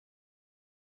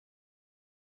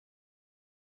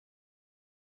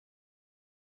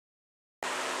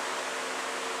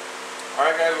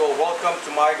Alright guys, well welcome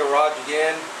to my garage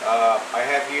again. I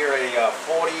have here a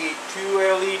 42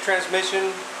 LE transmission,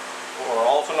 or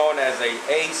also known as a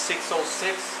A606,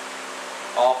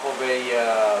 off of a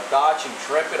Dodge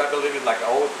Intrepid. I believe it's like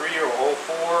a 03 or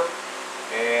 04,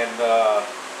 and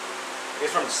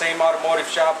it's from the same automotive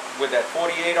shop with that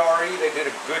 48 RE. They did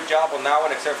a good job on that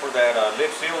one, except for that lip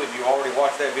seal. If you already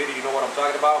watched that video, you know what I'm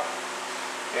talking about.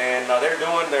 And they're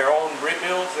doing their own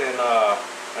rebuilds, and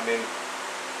I mean,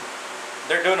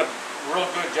 they're doing a real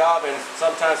good job. And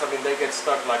sometimes, I mean, they get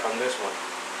stuck like on this one.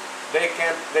 They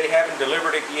haven't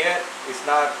delivered it yet. It's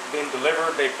not been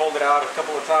delivered. They pulled it out a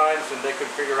couple of times and they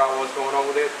couldn't figure out what's going on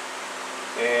with it.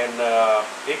 And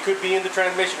it could be in the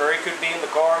transmission or it could be in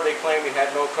the car. They claim it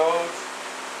had no codes.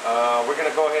 We're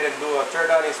gonna go ahead and do a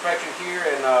teardown inspection here,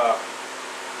 and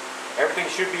everything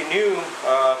should be new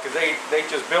because they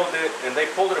just built it and they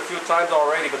pulled it a few times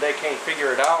already, but they can't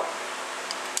figure it out.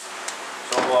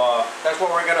 So that's what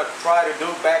we're gonna try to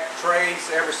do, back trace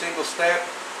every single step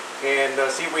and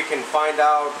see if we can find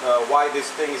out why this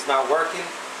thing is not working.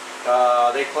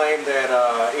 They claim that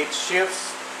it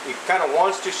shifts, it kind of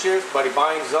wants to shift, but it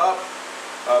binds up.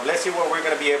 Let's see what we're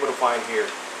gonna be able to find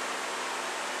here.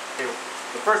 Okay.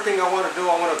 The first thing I want to do,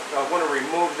 I want to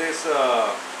remove this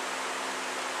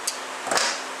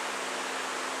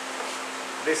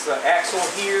axle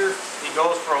here. It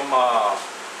goes from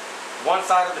one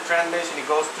side of the transmission, it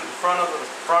goes to the front of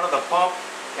the pump,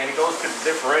 and it goes to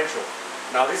the differential.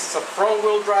 Now this is a front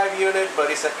wheel drive unit, but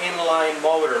it's an inline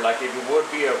motor, like if it would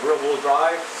be a rear wheel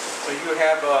drive. So you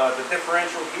have the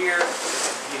differential here,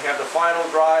 you have the final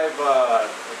drive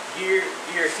gear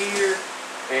here,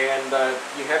 and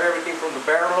you have everything from the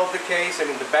barrel of the case, and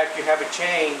in the back you have a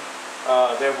chain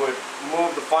that would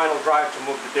move the final drive to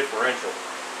move the differential.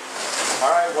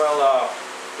 Alright, well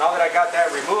now that I got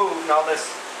that removed, now let's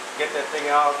get that thing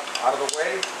out of the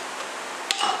way.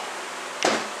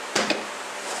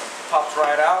 Pops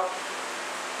right out.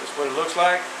 This is what it looks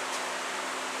like.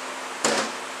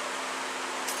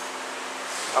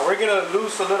 Now we're going to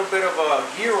lose a little bit of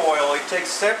gear oil. It takes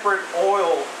separate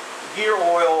oil, gear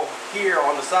oil here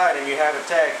on the side, and you have a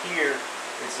tag here.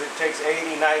 It takes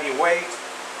 80-90 weight.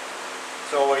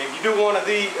 So if you do one of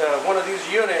these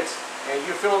units and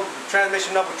you fill the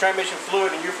transmission up with transmission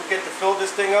fluid and you forget to fill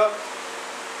this thing up,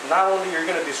 not only you're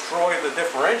going to destroy the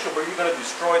differential, but you're going to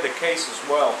destroy the case as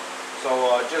well. So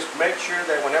just make sure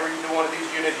that whenever you do one of these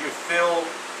units, you fill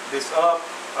this up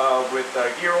with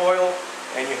gear oil,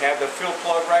 and you have the fill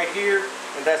plug right here,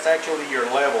 and that's actually your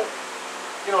level.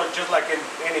 You know, just like in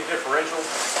any differential.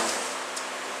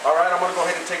 Alright, I'm going to go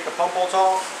ahead and take the pump bolts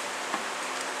off.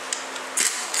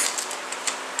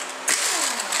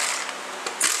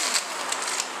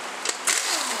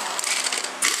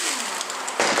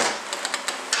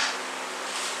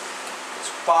 It's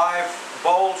 5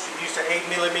 bolts. You use an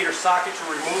 8mm socket to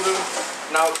remove them.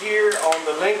 Now here on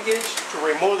the linkage, to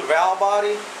remove the valve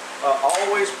body,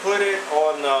 always put it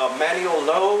on manual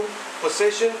low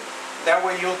position. That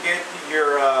way you'll get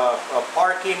your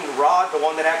parking rod, the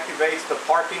one that activates the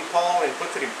parking pole and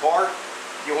puts it in park.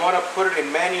 You want to put it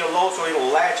in manual low so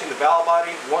it'll latch in the valve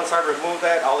body. Once I remove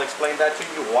that, I'll explain that to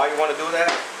you, why you want to do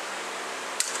that.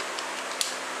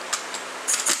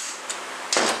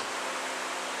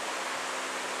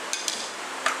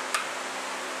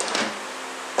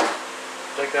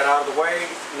 Take that out of the way.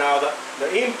 Now the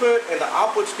input and the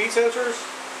output speed sensors,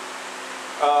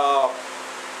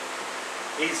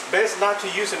 it's best not to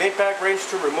use an impact wrench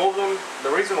to remove them. The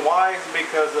reason why is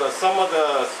because some of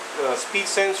the speed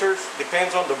sensors,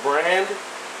 depends on the brand,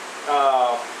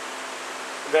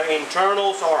 the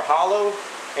internals are hollow,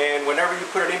 and whenever you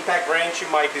put an impact wrench, you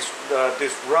might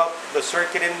disrupt the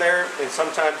circuit in there, and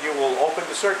sometimes you will open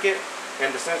the circuit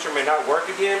and the sensor may not work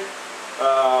again.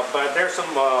 But there's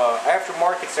some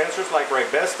aftermarket sensors like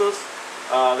Rybestos.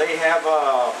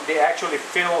 They actually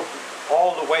fill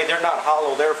all the way. They're not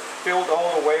hollow. They're filled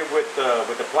all the way with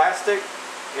the plastic,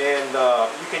 and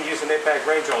you can use an impact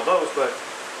wrench on those. But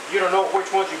you don't know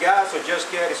which ones you got, so just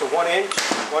get it's a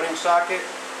 1-inch socket.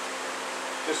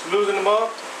 Just loosen them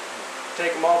up.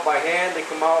 Take them off by hand. They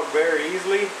come out very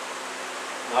easily.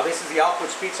 Now this is the output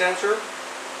speed sensor.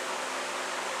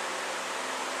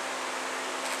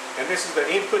 And this is the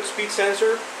input speed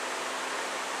sensor.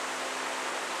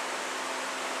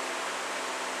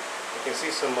 You can see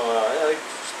some,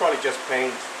 it's probably just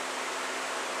paint.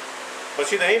 But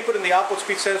see, the input and the output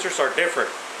speed sensors are different.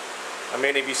 I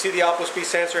mean, if you see the output speed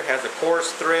sensor, it has a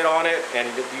coarse thread on it, and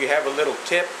you have a little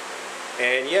tip.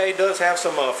 And yeah, it does have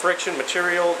some friction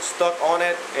material stuck on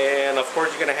it. And of course,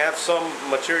 you're going to have some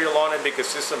material on it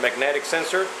because it's a magnetic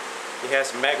sensor. It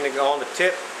has magnet on the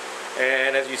tip.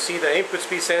 And as you see, the input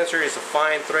speed sensor is a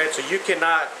fine thread, so you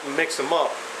cannot mix them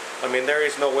up. I mean, there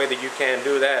is no way that you can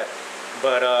do that.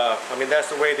 But I mean, that's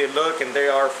the way they look, and they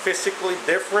are physically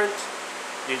different.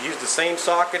 You use the same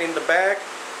socket in the back.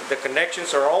 The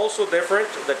connections are also different.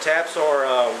 The tabs are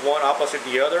one opposite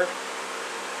the other.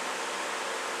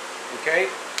 Okay,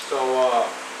 so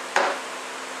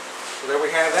there we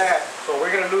have that. So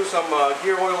we're going to lose some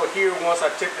gear oil here once I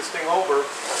tip this thing over.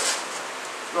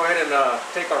 Go ahead and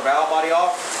take our valve body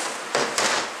off.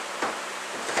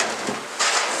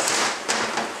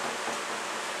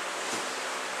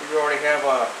 We already have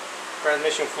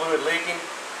transmission fluid leaking,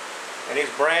 and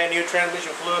it's brand new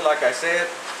transmission fluid. Like I said,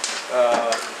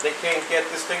 they can't get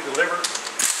this thing delivered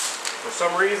for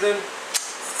some reason.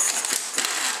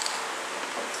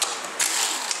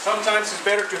 Sometimes it's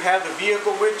better to have the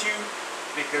vehicle with you,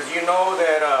 because you know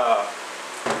that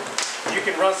you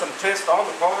can run some tests on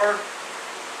the car.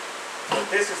 But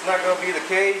this is not going to be the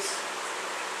case.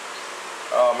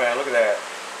 Oh man, look at that.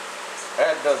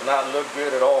 That does not look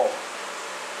good at all.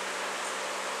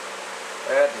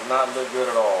 That does not look good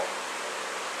at all.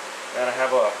 And I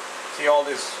have see all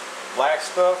this black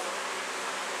stuff?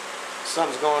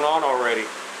 Something's going on already.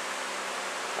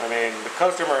 I mean, the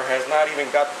customer has not even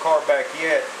got the car back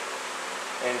yet,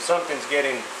 and something's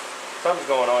going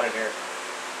on in here.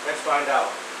 Let's find out.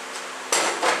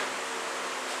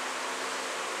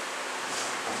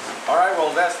 Alright,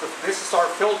 well this is our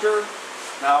filter.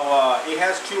 Now it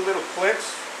has two little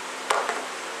clips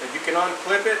that you can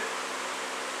unclip it.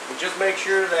 And just make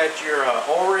sure that your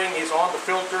O-ring is on the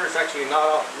filter. It's actually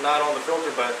not on the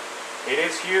filter, but it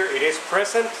is here. It is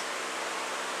present.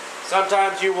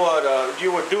 Sometimes you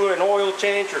would do an oil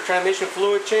change or transmission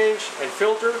fluid change and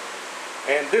filter,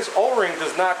 and this O-ring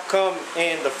does not come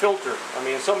in the filter. I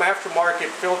mean, some aftermarket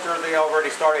filter, they already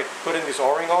started putting this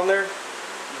O-ring on there,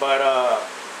 but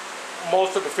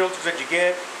most of the filters that you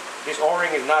get, this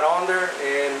O-ring is not on there,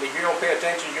 and if you don't pay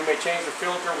attention, you may change the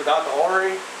filter without the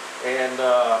O-ring, and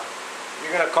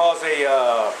you're going to cause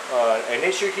an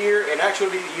issue here, and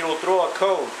actually you'll throw a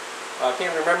code. I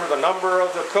can't remember the number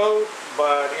of the code,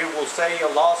 but it will say a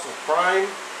loss of prime.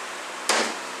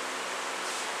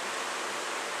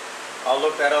 I'll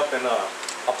look that up, and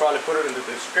I'll probably put it in the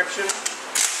description.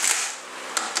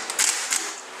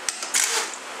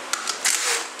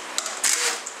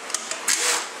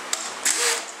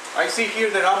 I see here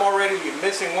that I'm already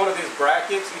missing one of these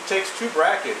brackets. It takes two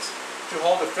brackets to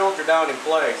hold the filter down in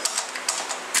place.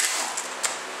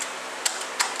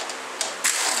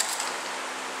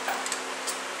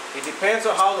 It depends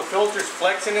on how the filter's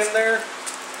flexing in there.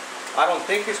 I don't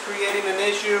think it's creating an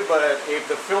issue, but if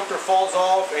the filter falls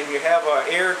off and you have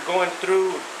air going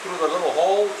through the little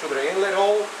hole, through the inlet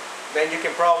hole, then you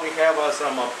can probably have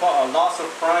some loss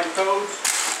of prime codes.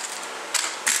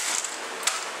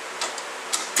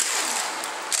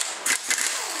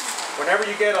 Whenever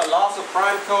you get a loss of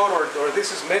prime code, or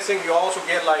this is missing, you also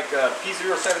get like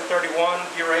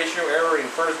P0731 gear ratio error in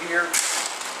first gear.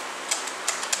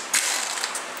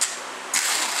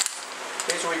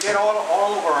 Okay, so we get all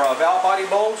of our valve body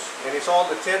bolts, and it's all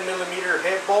the 10mm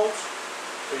head bolts.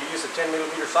 So you use a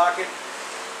 10mm socket.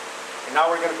 And now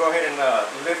we're going to go ahead and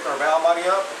lift our valve body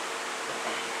up.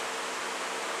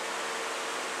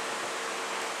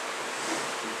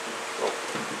 So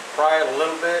pry it a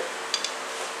little bit.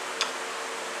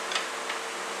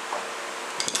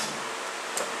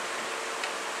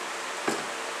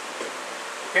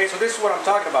 Okay, so this is what I'm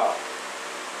talking about.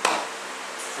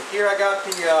 So here I got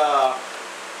the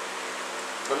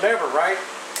lever, right?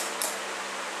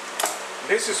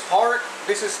 This is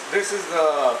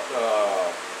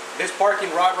this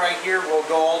parking rod right here will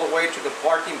go all the way to the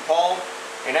parking pole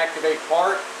and activate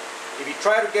park. If you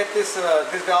try to get this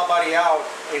valve body out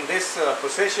in this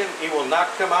position, it will not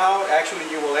come out. Actually,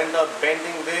 you will end up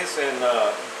bending this and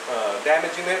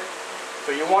damaging it.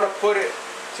 So you want to put it.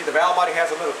 See, the valve body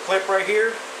has a little clip right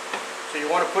here. So you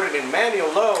want to put it in manual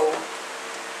low.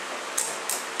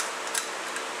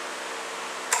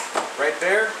 Right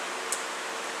there.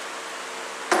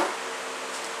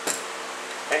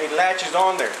 And it latches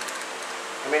on there.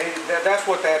 I mean, that's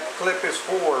what that clip is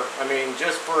for. I mean,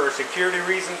 just for security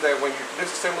reasons, that when you're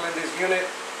disassembling this unit,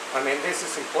 I mean, this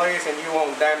is in place and you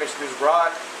won't damage this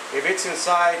rod. If it's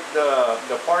inside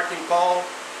the parking pole,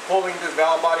 pulling this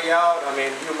valve body out, I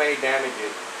mean, you may damage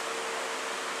it.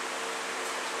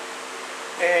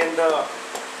 And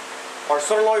our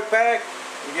solenoid pack,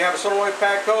 if you have a solenoid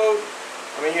pack code,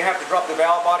 I mean, you have to drop the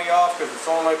valve body off because the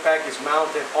solenoid pack is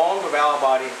mounted on the valve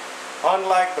body.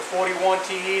 Unlike the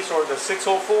 41TEs or the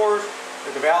 604s,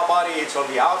 the valve body is on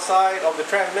the outside of the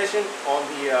transmission. On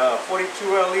the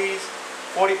 42LEs,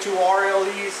 42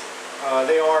 RLEs.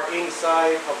 They are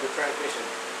inside of the transmission.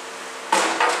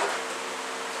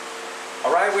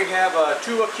 Alright, we have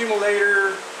two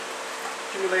accumulators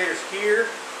here,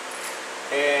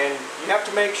 and you have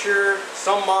to make sure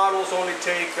some models only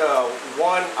take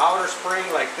one outer spring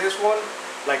like this one,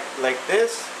 like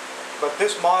this, but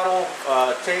this model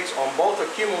takes on both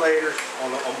accumulators,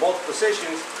 on both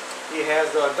positions, it has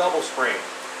a double spring.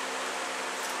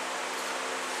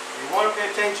 You want to pay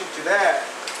attention to that.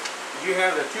 You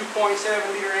have the 2.7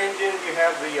 liter engine, you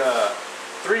have the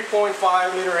 3.5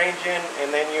 liter engine,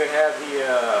 and then you have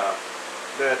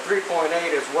the 3.8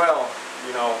 as well,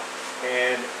 you know,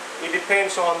 and it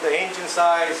depends on the engine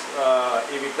size,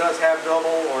 if it does have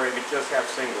double or if it just has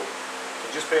single. So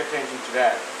just pay attention to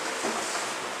that.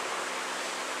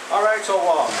 Alright, so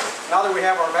now that we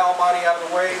have our valve body out of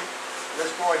the way,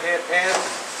 let's go ahead and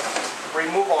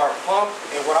remove our pump.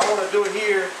 And what I want to do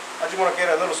here, I just want to get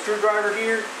a little screwdriver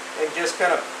here and just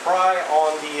kind of pry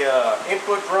on the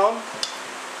input drum.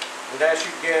 And that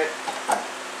should get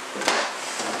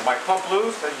my pump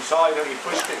loose. As you saw, you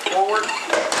pushed it forward.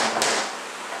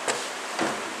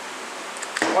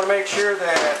 You want to make sure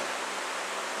that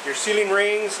your sealing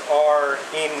rings are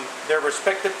in their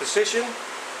respective position.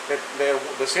 That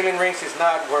the sealing rings is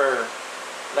not where,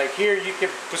 like here you can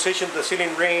position the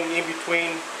sealing ring in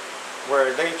between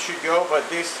where they should go, but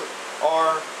these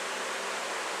are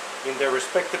in their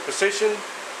respective position.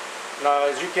 Now,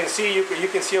 as you can see, you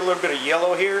can see a little bit of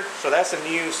yellow here, so that's a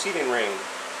new sealing ring.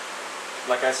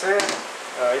 Like I said,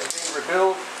 it's being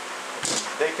rebuilt.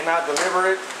 They cannot deliver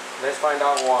it. Let's find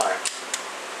out why.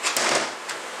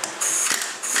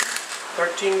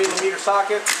 13mm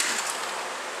socket.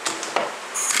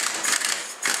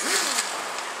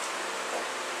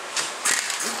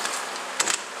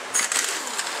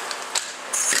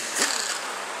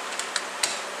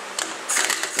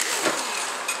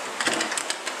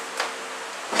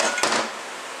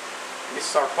 This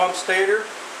is our pump stator.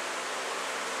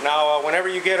 Now, whenever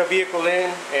you get a vehicle in,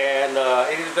 and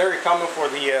it is very common for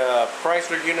the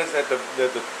Chrysler units that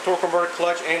the torque converter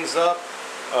clutch ends up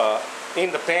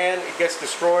in the pan, it gets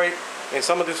destroyed, and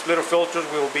some of these little filters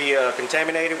will be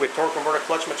contaminated with torque converter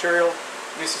clutch material.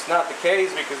 This is not the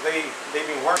case because they've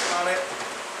been working on it,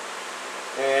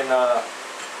 and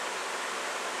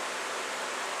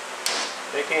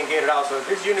they can't get it out. So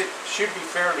this unit should be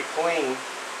fairly clean.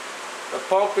 The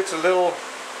pump, it's a little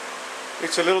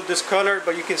discolored,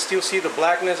 but you can still see the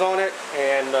blackness on it,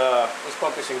 and this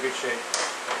pump is in good shape.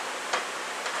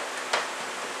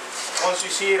 Once you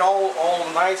see it all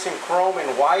nice and chrome and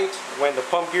white, when the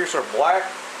pump gears are black,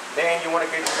 then you want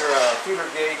to get your feeler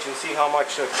gauge and see how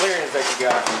much clearance that you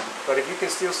got. But if you can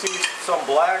still see some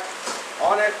black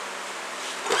on it,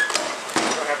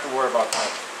 you don't have to worry about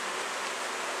that.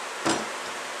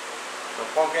 The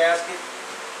pump gasket.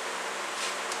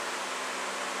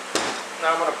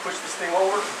 Now I'm going to push this thing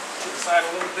over to the side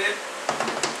a little bit.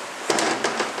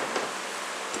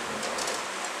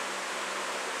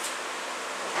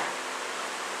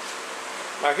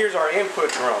 Now here's our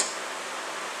input drum.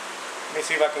 Let me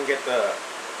see if I can get the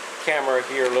camera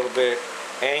here a little bit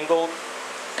angled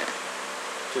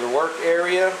to the work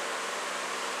area.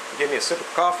 Give me a sip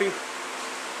of coffee.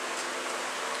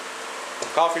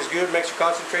 Coffee's good, makes you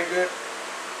concentrate good.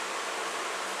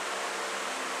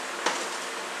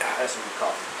 That's some good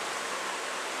coffee.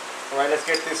 Alright, let's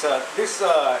get this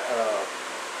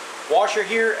washer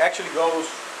here actually goes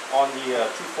on the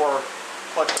 2.4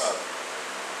 clutch hub.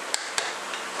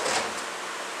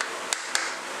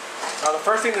 Now the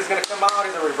first thing that's going to come out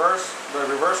is the reverse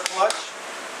clutch.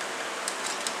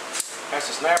 That's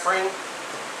the snap ring.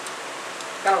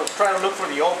 Kind of try to look for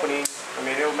the opening. I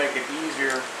mean, it'll make it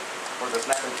easier for the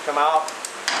snap ring to come out.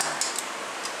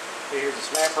 Okay, here's the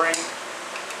snap ring.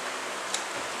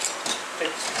 Take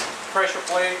the pressure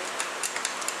plate.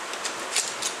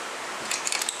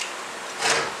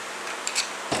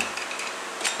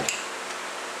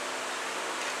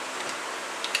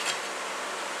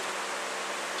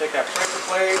 Take that pressure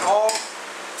plate off,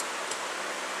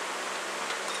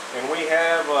 and we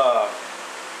have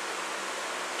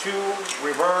two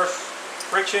reverse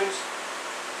frictions.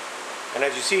 And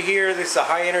as you see here, this is a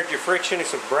high energy friction.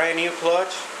 It's a brand new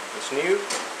clutch. It's new.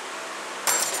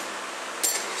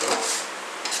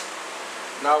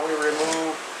 Now we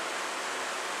remove,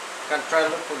 kind of try to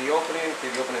look for the opening.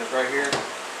 Okay, the opening is right here.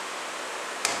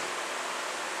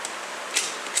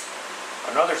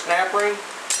 Another snap ring.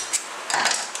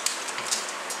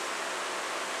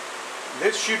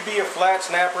 This should be a flat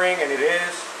snap ring, and it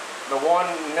is. The one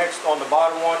next on the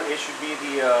bottom one, it should be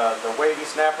the wavy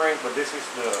snap ring, but this is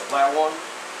the flat one.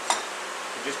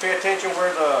 So just pay attention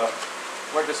where the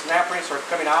where the snap rings are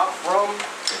coming out from.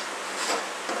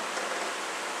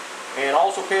 And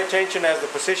also pay attention as the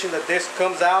position that this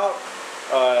comes out,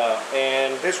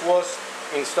 and this was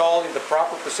installed in the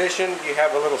proper position. You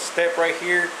have a little step right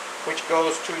here which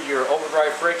goes to your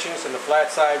overdrive frictions, and the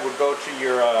flat side would go to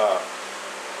your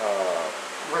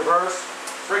reverse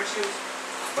frictions.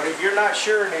 But if you're not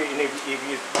sure, and if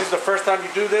this is the first time you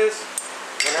do this,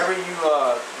 whenever you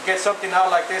get something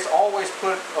out like this, always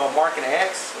put mark an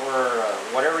X or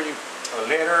whatever you, a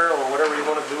letter or whatever you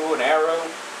want to do, an arrow,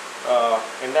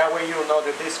 and that way you'll know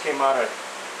that this came out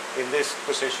in this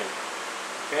position.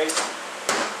 Okay.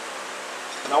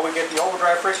 Now we get the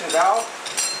overdrive frictions out.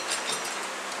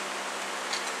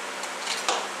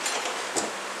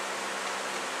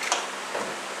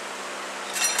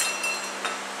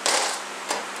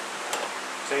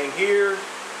 Same here,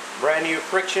 brand new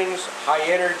frictions, high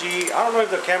energy. I don't know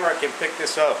if the camera can pick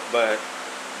this up, but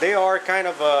they are kind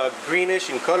of greenish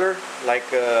in color, like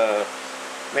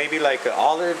maybe like an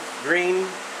olive green,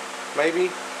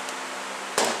 maybe.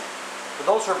 But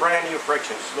those are brand new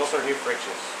frictions. Those are new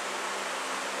frictions.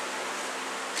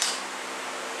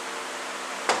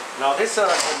 Now this,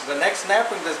 the next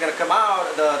snap ring that's going to come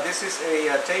out, this is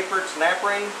a tapered snap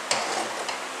ring.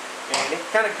 And it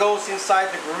kind of goes inside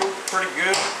the groove pretty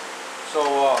good. So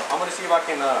I'm going to see if I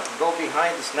can go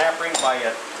behind the snap ring by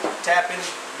tapping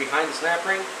behind the snap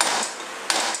ring.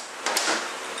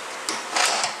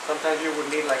 Sometimes you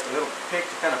would need like a little pick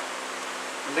to kind of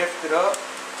lift it up.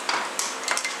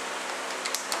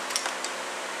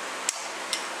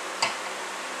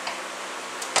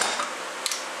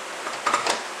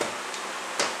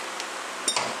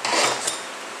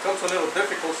 It comes a little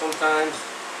difficult sometimes,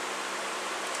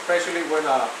 especially when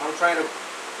I'm trying to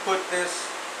put this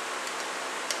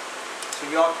so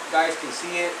y'all guys can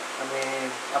see it. I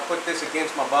mean, I put this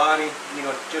against my body, you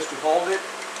know, just to hold it.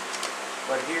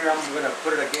 But here I'm going to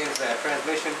put it against that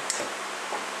transmission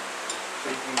so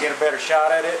you can get a better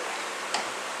shot at it.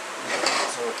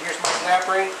 So here's my snap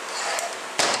ring.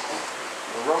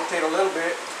 I'll rotate a little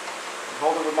bit and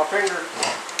hold it with my finger.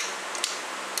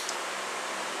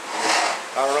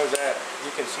 I don't know if that,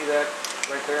 you can see that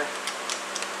right there.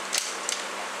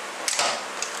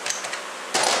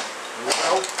 Here we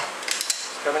go.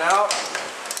 It's coming out.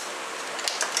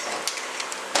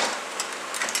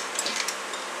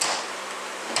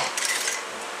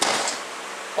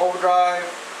 Overdrive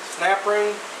snap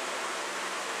ring.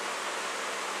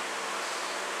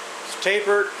 It's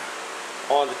tapered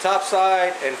on the top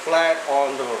side and flat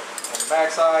on the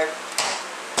back side.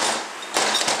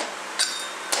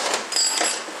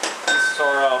 This is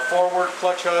our forward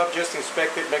clutch hub, just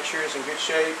inspected, make sure it's in good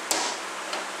shape.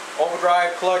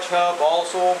 Overdrive clutch hub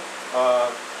also.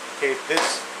 Okay,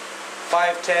 this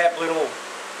 5-tab little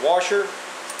washer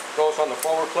goes on the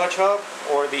forward clutch hub,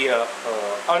 or the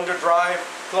underdrive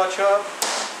clutch hub.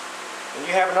 And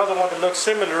you have another one that looks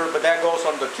similar, but that goes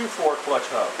on the 2/4 clutch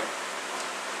hub.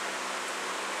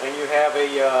 And you have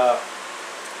a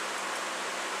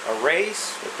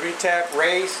race, a 3-tab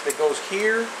race that goes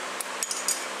here.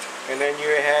 And then you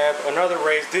have another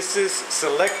race. This is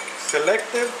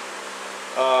selective.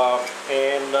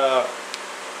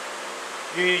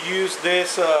 You use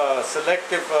this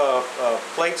selective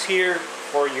plates here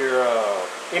for your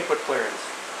input clearance.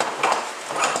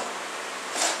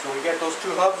 So we get those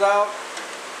two hubs out.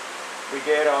 We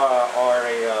get our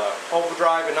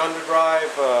overdrive and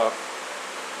underdrive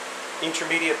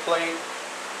intermediate plate.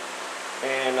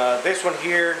 And this one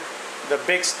here, the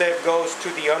big step goes to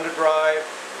the underdrive,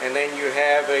 and then you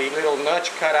have a little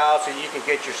notch cut out so you can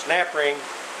get your snap ring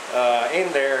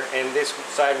in there, and this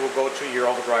side will go to your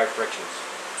overdrive frictions.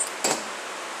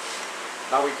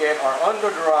 Now we get our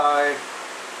underdrive.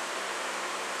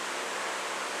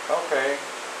 Okay.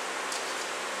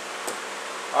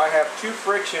 I have 2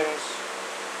 frictions.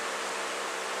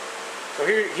 So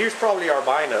here's probably our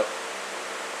bind up.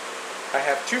 I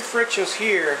have 2 frictions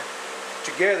here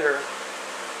together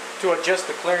to adjust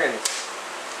the clearance.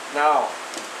 Now,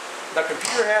 the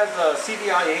computer has a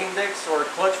CVI index or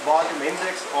clutch volume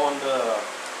index on the,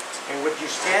 and with your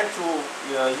scan tool,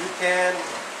 you can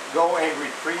go and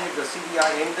retrieve the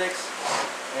CVI index,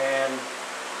 and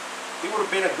it would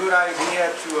have been a good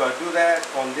idea to do that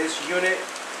on this unit,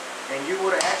 and you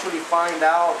would actually find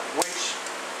out which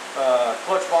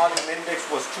clutch volume index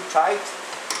was too tight.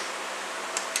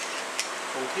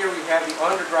 So here we have the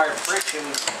underdrive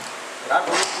frictions, and I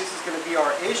believe this is going to be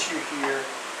our issue here.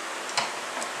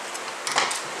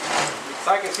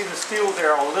 So I can see the steel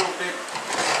there a little bit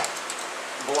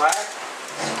black.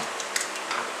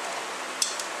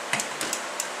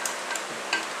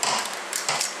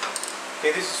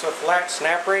 Okay, this is a flat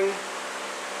snap ring.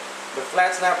 the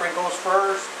flat snap ring goes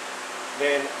first,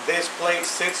 then this plate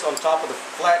sits on top of the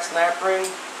flat snap ring,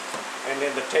 and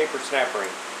then the tapered snap ring.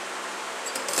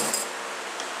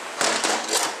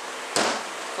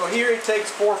 So here it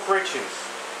takes 4 frictions.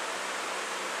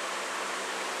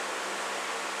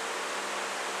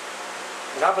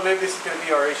 And I believe this is going to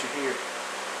be our issue here.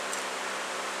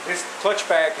 This clutch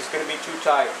pack is going to be too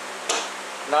tight.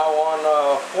 Now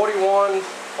on 41,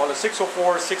 on the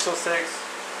 604, 606,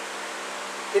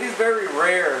 it is very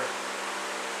rare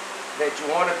that you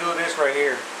want to do this right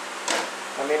here.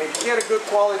 I mean, if you get a good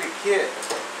quality kit,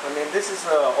 I mean, this is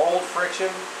an old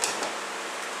friction.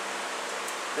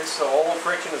 This is an old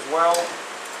friction as well.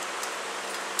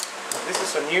 This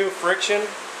is a new friction.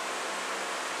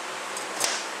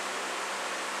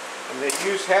 And they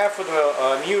use half of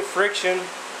the new friction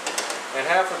and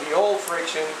half of the old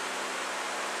friction,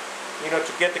 you know,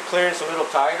 to get the clearance a little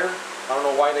tighter. I don't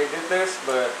know why they did this,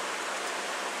 but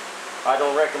I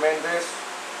don't recommend this.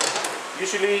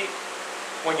 Usually,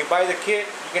 when you buy the kit,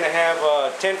 you're going to have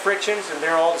 10 frictions, and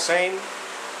they're all the same.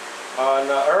 On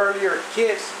earlier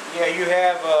kits, yeah, you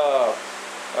have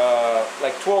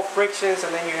like 12 frictions,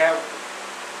 and then you have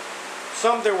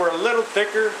some that were a little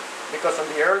thicker, because on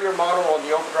the earlier model, on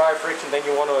the overdrive friction, then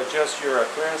you want to adjust your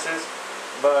clearances.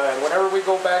 But whenever we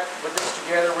go back with this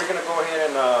together, we're going to go ahead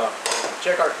and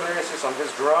check our clearances on this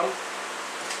drum.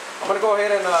 I'm going to go ahead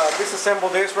and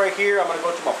disassemble this right here. I'm going to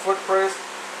go to my foot press,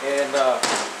 and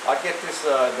I'll get this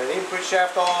the input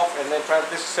shaft off, and then try to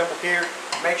disassemble here.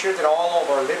 Make sure that all of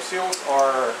our lip seals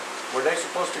are where they're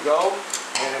supposed to go,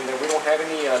 and that we don't have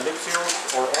any lip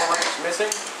seals or O-rings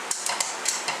missing.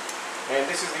 And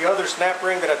this is the other snap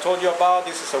ring that I told you about.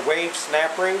 This is a wave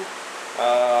snap ring.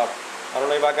 I don't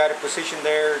know if I got it positioned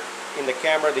there in the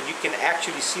camera that you can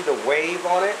actually see the wave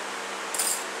on it.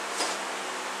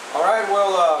 Alright,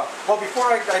 well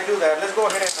before I do that, let's go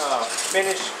ahead and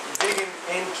finish digging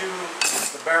into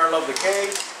the barrel of the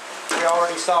cage. We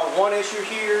already saw one issue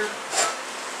here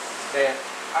that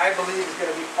I believe is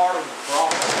going to be part of the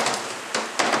problem.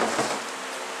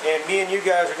 And me and you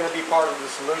guys are going to be part of the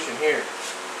solution here.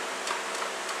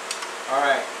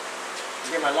 Alright,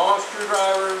 get my long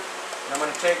screwdriver, and I'm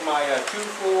going to take my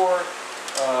 2-4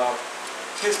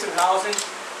 piston housing.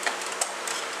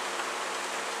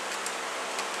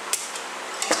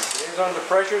 It is under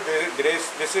pressure.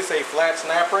 This is a flat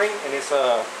snap ring, and it's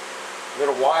a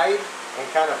little wide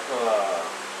and kind of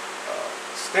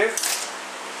stiff.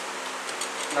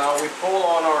 Now we pull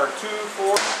on our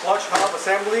 2-4 clutch hub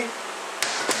assembly,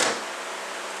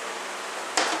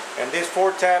 and this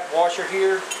 4-tap washer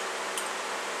here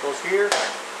goes here.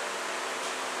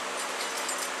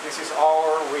 This is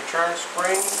our return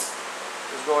spring.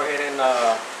 Let's go ahead and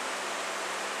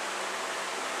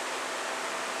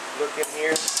look in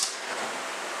here.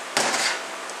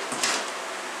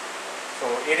 So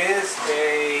it is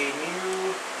a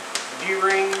new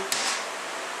D-ring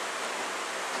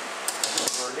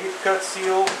or leaf cut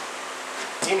seal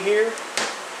in here.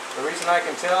 The reason I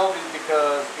can tell is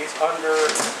because it's under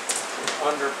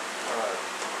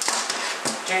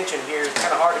tension here. It's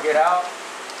kind of hard to get out,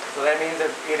 so that means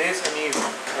that it is a new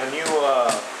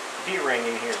D-ring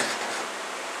in here.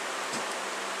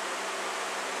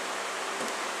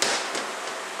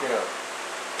 Get a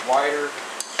wider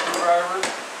screwdriver,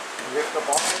 lift up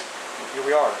on it, and here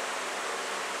we are.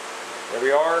 There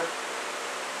we are.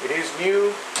 It is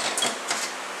new.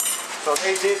 So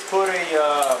they did put a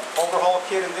overhaul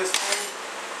kit in this thing.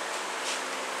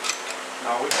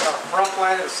 Now we've got our front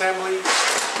planet assembly.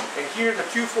 And here the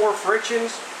 2-4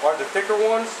 frictions are the thicker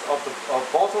ones of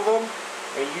both of them,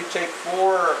 and it takes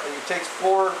four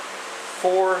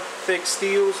thick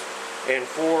steels and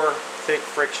 4 thick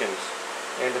frictions.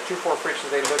 And the 2-4 frictions,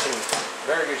 they look in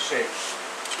very good shape.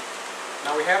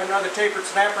 Now we have another tapered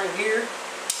snap ring here.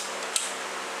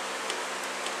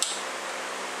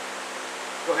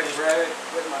 Go ahead and grab it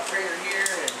with my finger here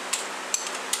and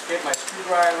get my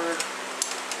screwdriver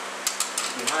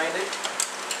behind it.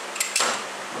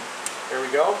 There we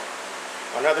go.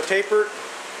 Another tapered.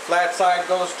 Flat side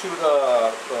goes to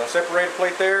the separator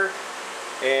plate there,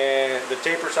 and the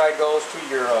taper side goes to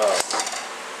your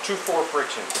 2-4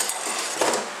 friction.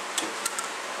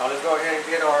 Now let's go ahead and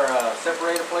get our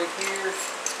separator plate here,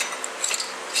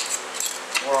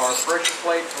 or our pressure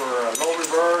plate for low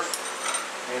reverse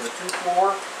and the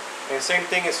 2-4. And same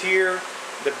thing as here.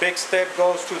 The big step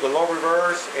goes to the low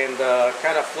reverse, and the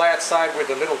kind of flat side with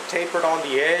a little tapered on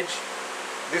the edge.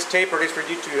 This tapered is for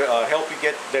you to help you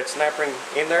get that snap ring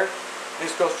in there.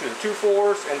 This goes to the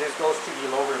 2-4s, and this goes to the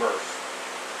low reverse.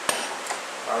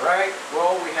 Alright,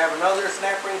 well, we have another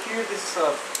snap ring here. This is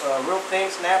a real thin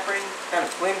snap ring, kind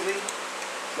of flimsy.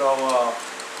 So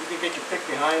you can get your pick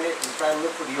behind it and try to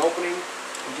look for the opening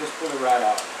and just pull it right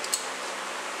out.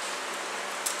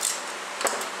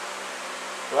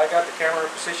 So I got the camera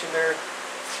position there.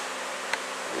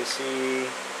 Let me see.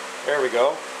 There we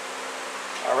go.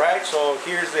 Alright, so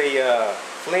here's a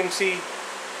flimsy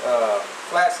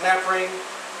flat snap ring,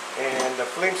 and the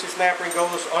flimsy snap ring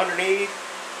goes underneath,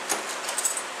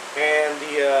 and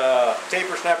the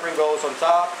taper snap ring goes on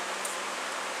top.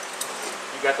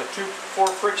 You got the 4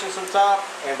 frictions on top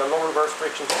and the low reverse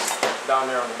frictions down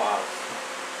there on the bottom.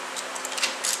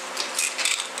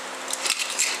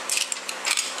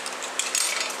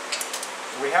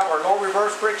 We have our low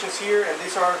reverse frictions here, and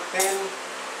these are thin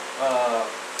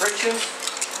frictions,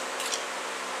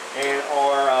 and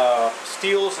our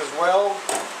steels as well.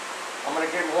 I'm going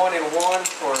to get 1 and 1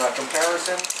 for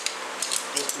comparison,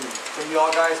 just so you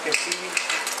all guys can see.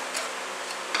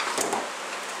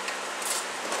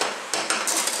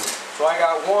 So I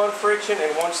got 1 friction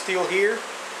and 1 steel here.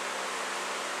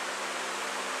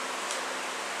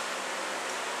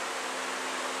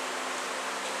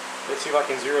 Let's see if I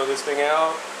can zero this thing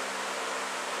out.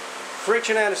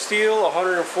 Friction and steel,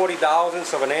 140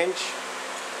 thousandths of an inch.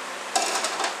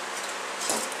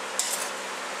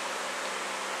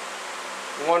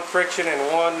 One friction and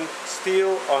 1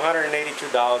 steel, 182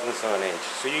 thousandths of an inch.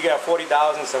 So you got 40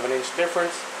 thousandths of an inch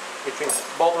difference between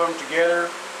both of them together.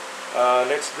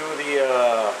 Let's do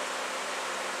the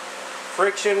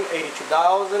friction,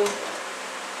 82,000,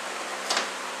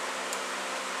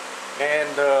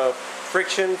 and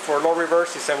friction for low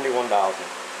reverse is 71,000.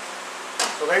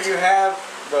 So there you have,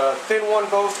 the thin one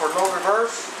goes for low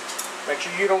reverse. Make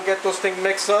sure you don't get those things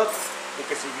mixed up,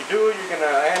 because if you do, you're going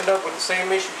to end up with the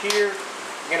same issue here.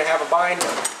 You're going to have a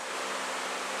binder.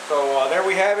 So there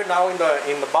we have it. Now in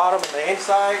the bottom and the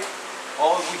inside,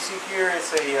 all we see here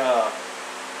is a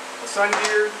sun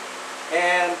gear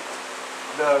and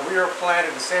the rear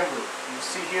planet assembly. You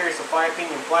see here is a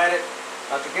 5-pinion planet.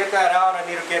 Now to get that out, I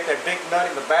need to get that big nut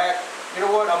in the back. You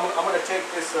know what? I'm going to take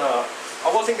this. I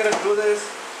wasn't going to do this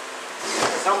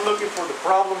because I'm looking for the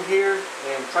problem here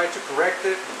and try to correct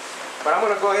it. But I'm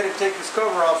going to go ahead and take this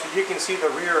cover off so you can see the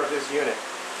rear of this unit.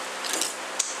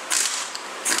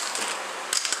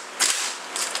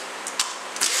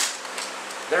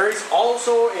 There is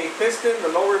also a piston, the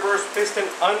low reverse piston,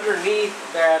 underneath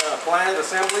that planet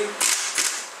assembly.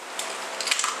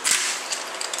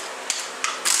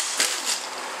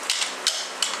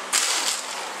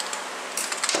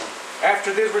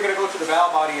 After this, we're going to go to the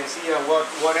valve body and see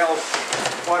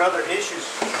what other issues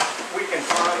we can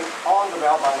find on the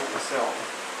valve body itself.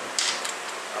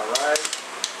 All right.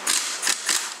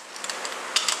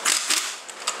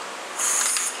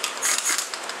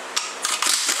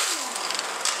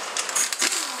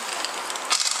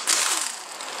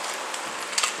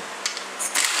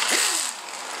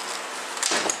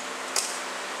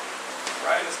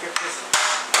 Right, let's get this.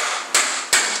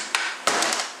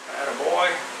 Attaboy.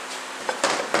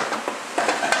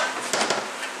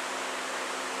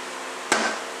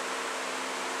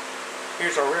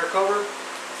 Here's our rear cover.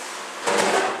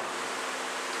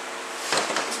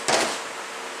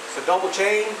 It's a double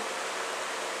chain.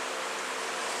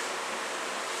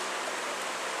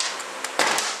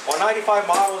 On 95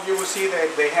 models, you will see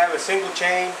that they have a single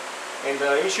chain. And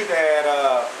the issue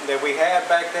that we had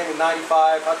back then in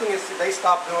 95, I think they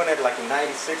stopped doing it like in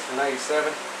 96 or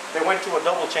 97. They went to a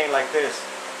double chain like this.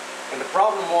 And the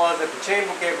problem was that the chain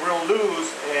would get real loose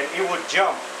and it would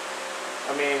jump.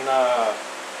 I mean,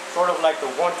 sort of like the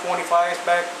 125s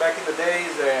back in the days,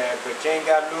 that the chain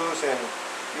got loose and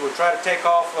you would try to take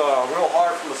off real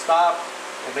hard from the stop,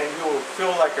 and then you would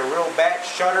feel like a real bad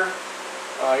shudder.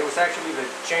 It was actually the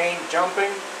chain jumping.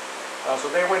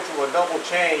 So they went to a double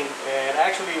chain, and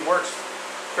actually it works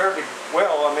fairly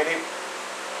well. I mean,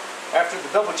 after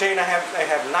the double chain, I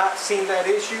have not seen that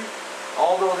issue.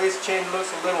 Although this chain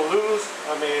looks a little loose,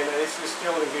 I mean, it's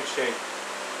still in good shape.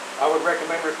 I would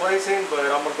recommend replacing, but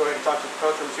I'm going to go ahead and talk to the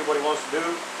customer and see what he wants to do.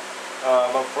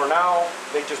 But for now,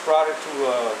 they just brought it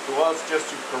to us just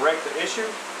to correct the issue,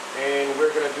 and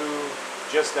we're going to do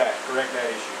just that, correct that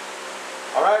issue.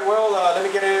 All right, well, let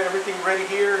me get everything ready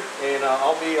here, and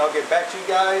I'll get back to you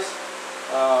guys.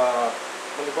 I'm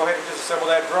going to go ahead and disassemble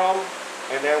that drum,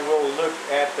 and then we'll look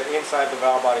at the inside of the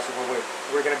valve body, so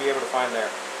we're going to be able to find there.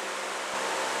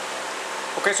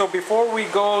 Okay, so before we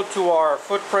go to our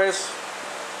foot press,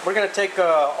 we're going to take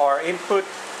our input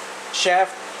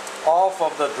shaft off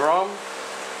of the drum,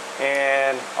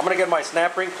 and I'm going to get my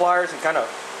snap ring pliers and kind of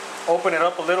open it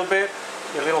up a little bit,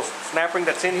 the little snap ring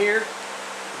that's in here,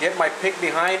 get my pick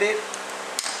behind it,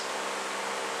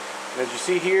 and as you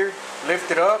see here,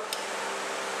 lift it up,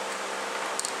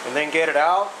 and then get it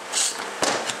out.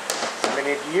 I mean,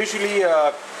 it usually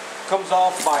comes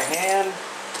off by hand,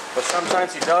 but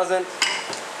sometimes it doesn't.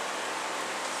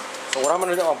 So what I'm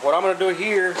gonna do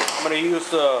here, I'm gonna use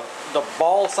the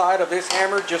ball side of this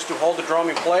hammer just to hold the drum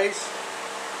in place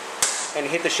and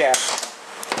hit the shaft.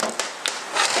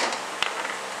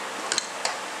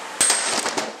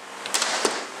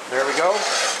 There we go.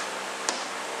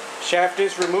 Shaft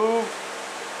is removed.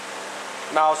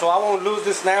 Now, so I won't lose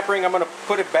this snap ring, I'm gonna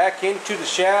put it back into the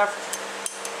shaft.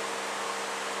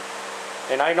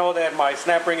 And I know that my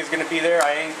snap ring is gonna be there.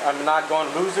 I'm not going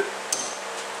to lose it.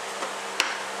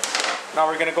 Now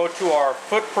we're gonna go to our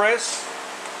foot press.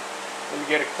 Let me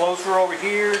get it closer over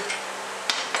here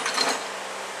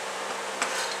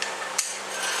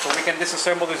so we can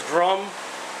disassemble this drum.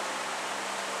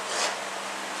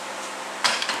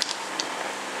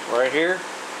 Right here.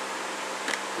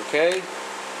 Okay.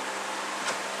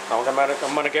 Now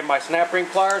I'm gonna get my snap ring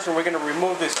pliers and we're gonna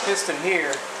remove this piston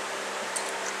here.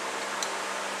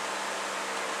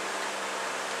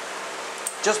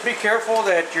 Just be careful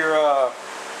that you're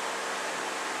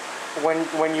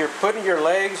when you're putting your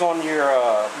legs on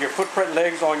your footprint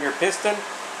legs on your piston,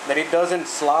 that it doesn't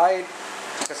slide,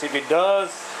 because if it does,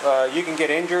 you can get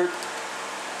injured.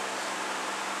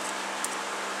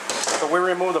 So we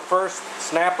remove the first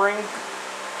snap ring.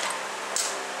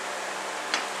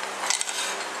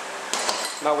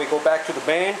 Now we go back to the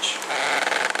bench.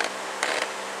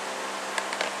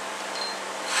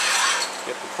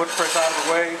 Get the foot press out of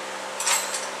the way.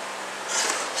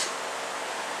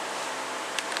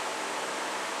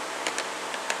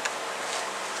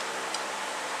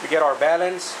 We get our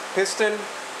balance piston,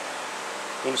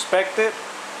 inspect it,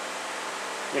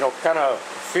 you know, kind of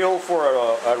feel for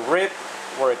a rip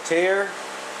or a tear.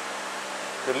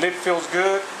 The lip feels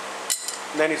good.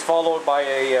 Then it's followed by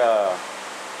a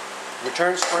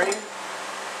return spring.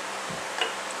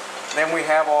 Then we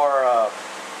have our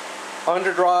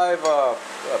underdrive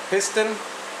piston.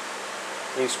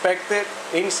 Inspect it.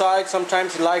 Inside,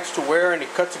 sometimes it likes to wear and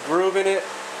it cuts a groove in it,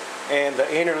 and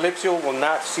the inner lip seal will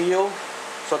not seal.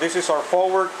 So this is our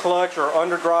forward clutch or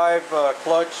underdrive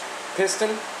clutch piston.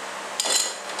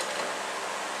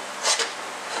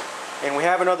 And we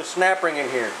have another snap ring in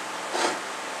here.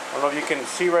 I don't know if you can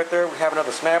see right there, we have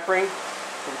another snap ring.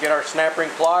 So we get our snap ring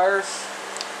pliers.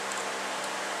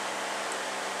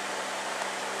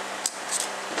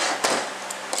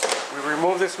 We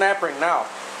remove the snap ring. Now,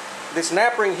 the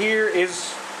snap ring here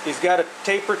is got a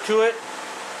taper to it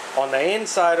on the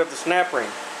inside of the snap ring.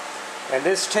 And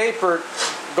this taper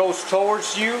goes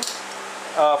towards you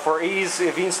for ease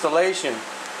of installation.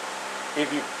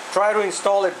 If you try to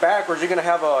install it backwards, you're going to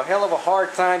have a hell of a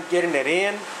hard time getting it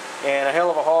in and a hell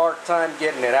of a hard time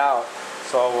getting it out.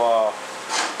 So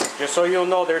just so you'll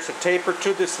know, there's a taper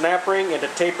to the snap ring, and the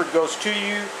taper goes to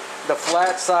you. The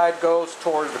flat side goes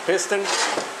towards the piston.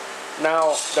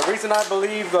 Now, the reason I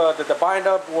believe that the bind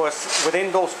up was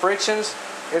within those frictions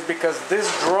is because this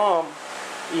drum,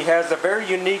 it has a very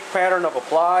unique pattern of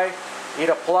apply. It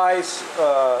applies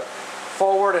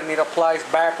forward and it applies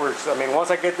backwards. I mean, once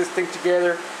I get this thing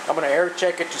together, I'm going to air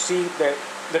check it to see that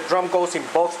the drum goes in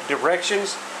both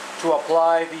directions to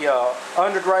apply the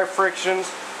underdrive frictions,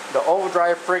 the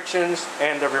overdrive frictions,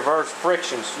 and the reverse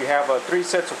frictions. You have 3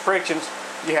 sets of frictions.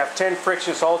 You have 10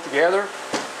 frictions altogether,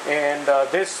 and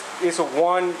this is a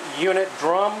 1 unit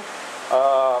drum.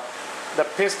 The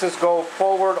pistons go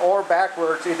forward or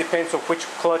backwards. It depends on which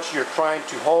clutch you're trying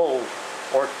to hold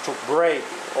or to brake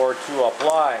or to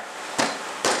apply.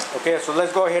 Okay, so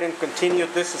let's go ahead and continue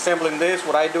disassembling this.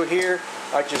 What I do here,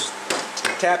 I just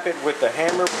tap it with the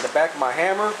hammer, with the back of my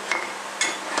hammer,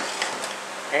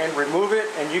 and remove it.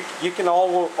 And you can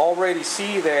already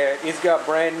see that it's got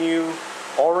brand new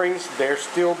O-rings. They're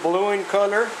still blue in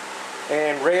color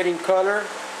and red in color.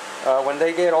 When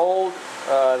they get old,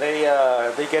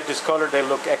 they get discolored. They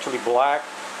look actually black.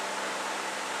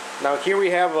 Now here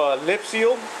we have a lip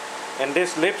seal, and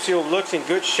this lip seal looks in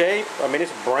good shape. I mean,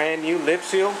 it's brand new lip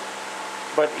seal.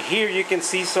 But here you can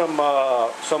see some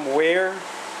wear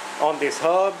on this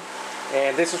hub,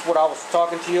 and this is what I was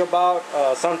talking to you about.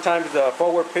 Sometimes the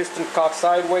forward piston cocks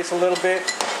sideways a little bit,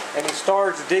 and it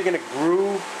starts digging a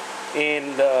groove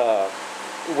in the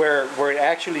where it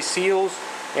actually seals.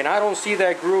 And I don't see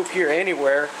that groove here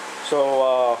anywhere.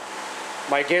 So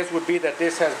my guess would be that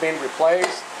this has been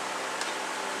replaced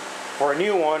for a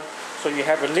new one. So you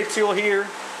have a lip seal here,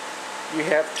 you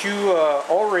have 2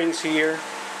 O-rings here,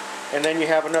 and then you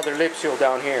have another lip seal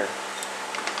down here.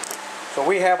 So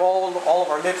we have all of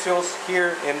our lip seals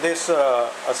here in this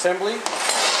assembly.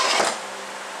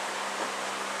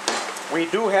 We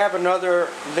do have another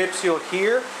lip seal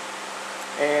here.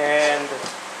 and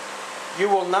you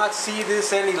will not see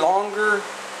this any longer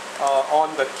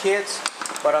on the kits,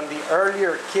 but on the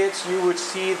earlier kits you would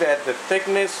see that the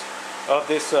thickness of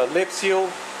this lip seal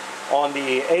on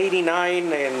the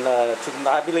 89 and to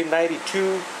I believe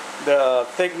 92, the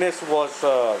thickness was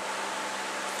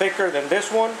thicker than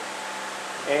this one,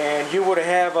 and you would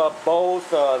have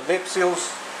both lip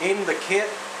seals in the kit,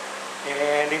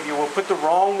 and if you will put the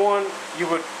wrong one you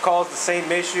would cause the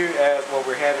same issue as what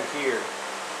we're having here.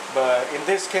 But in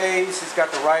this case it's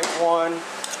got the right one,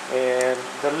 and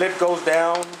the lip goes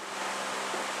down,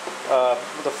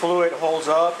 the fluid holds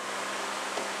up.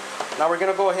 Now we're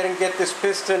going to go ahead and get this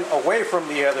piston away from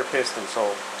the other piston,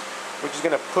 so we're just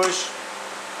going to push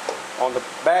on the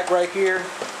back right here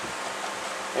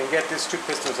and get these two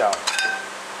pistons out.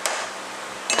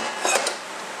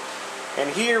 And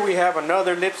here we have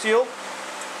another lip seal.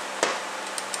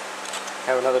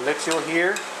 Have another lip seal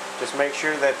here. Just make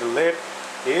sure that the lip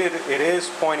it is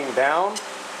pointing down.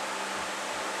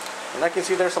 And I can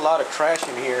see there's a lot of trash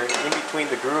in here in between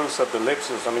the grooves of the lip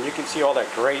seals. I mean, you can see all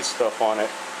that gray stuff on it.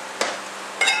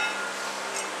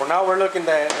 For now we're looking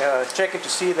at checking to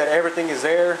see that everything is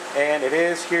there, and it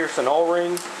is. Here's an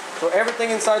O-ring. So everything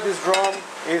inside this drum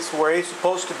is where it's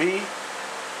supposed to be.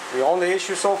 The only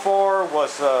issue so far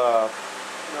was the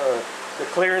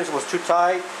clearance was too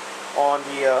tight on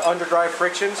the underdrive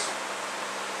frictions.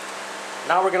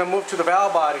 Now we're going to move to the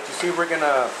valve body to see if we're going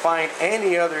to find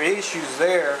any other issues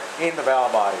there in the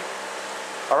valve body.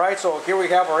 Alright, so here we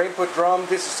have our input drum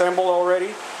disassembled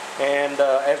already, and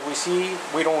as we see,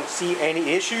 we don't see any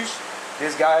issues.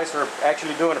 These guys are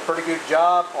actually doing a pretty good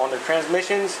job on their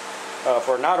transmissions.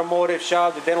 For an automotive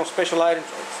shop that they don't specialize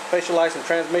in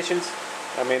transmissions,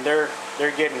 I mean they're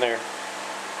getting there.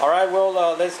 Alright, well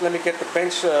let me get the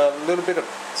bench, a little bit of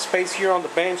space here on the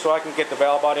bench so I can get the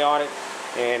valve body on it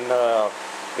and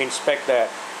inspect that.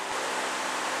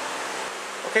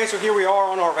 Okay, so here we are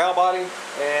on our valve body,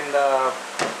 and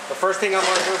the first thing I'm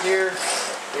going to do here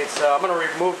is I'm going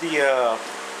to remove the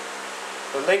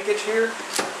linkage here,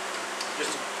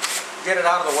 just to get it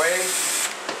out of the way.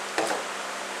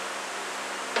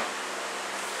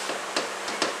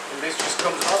 And this just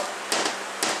comes up.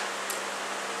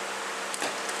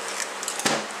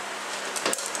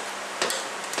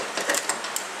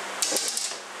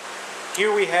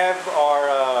 Here we have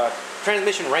our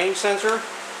transmission range sensor,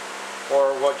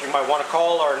 or what you might want to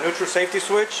call our neutral safety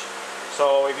switch.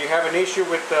 So if you have an issue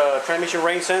with the transmission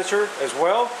range sensor as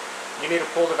well, you need to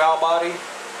pull the valve body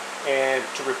and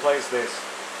to replace this.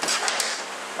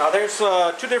 Now there's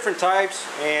two different types,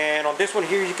 and on this one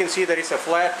here you can see that it's a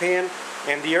flat pin,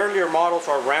 and the earlier models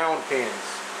are round pins.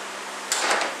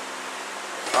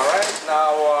 Alright,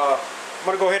 now I'm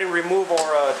going to go ahead and remove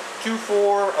our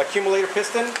 2.4 accumulator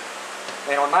piston.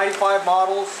 And on 95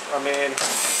 models, I mean,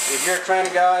 if you're a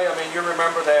tranny guy, I mean, you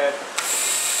remember that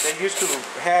they used to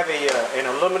have an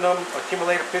aluminum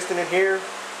accumulator piston in here.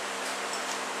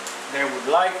 They would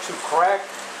like to crack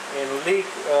and leak.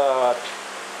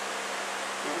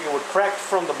 It would crack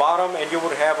from the bottom, and you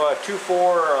would have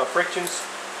 2.4 frictions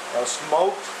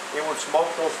smoked. It would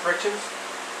smoke those frictions.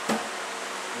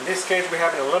 In this case, we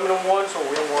have an aluminum one, so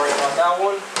we don't worry about that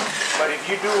one. But if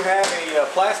you do have a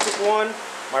plastic one,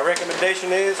 my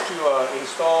recommendation is to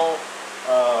install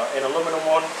an aluminum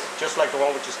one, just like the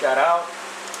one we just got out.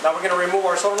 Now we're going to remove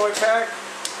our solenoid pack.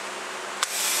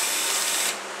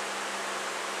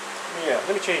 Yeah,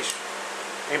 let me change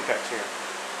impacts here.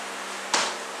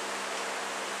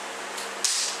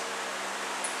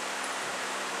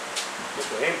 Get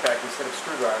the impact instead of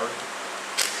screwdriver.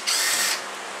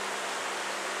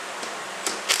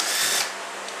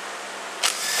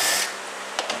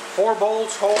 Four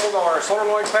bolts hold our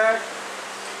solenoid pack,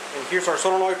 and here's our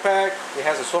solenoid pack. It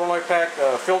has a solenoid pack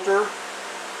filter.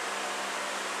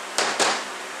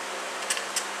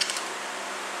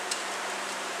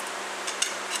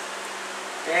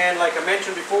 And like I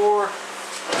mentioned before,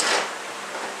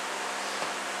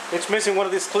 it's missing one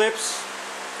of these clips.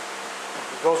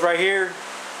 It goes right here,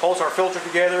 holds our filter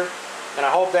together, and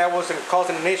I hope that wasn't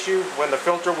causing an issue when the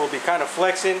filter will be kind of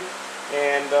flexing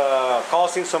and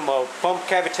causing some pump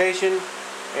cavitation.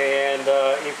 And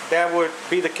if that would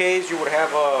be the case, you would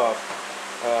have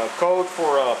a code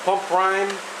for pump prime.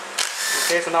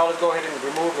 Okay, so now let's go ahead and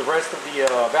remove the rest of the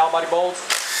valve body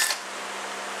bolts.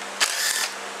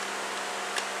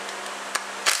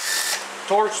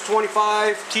 Torx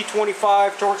 25,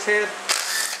 T25 Torx head.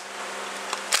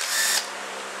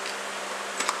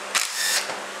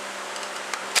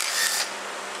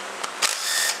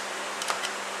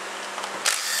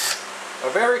 A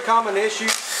very common issue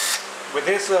with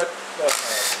this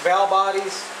valve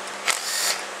bodies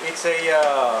It's a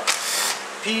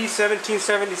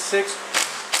P1776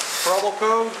 trouble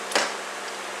code,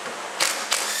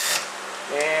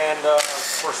 and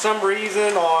for some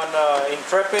reason on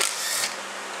Intrepid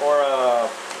or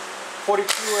 42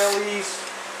 LEs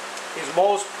is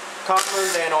most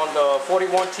common than on the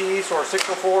 41Ts or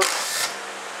 604.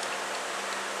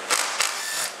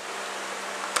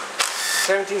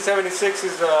 1776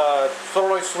 is a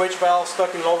solenoid switch valve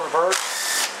stuck in low reverse.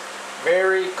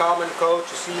 Very common code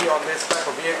to see on this type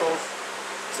of vehicles.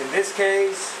 In this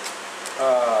case,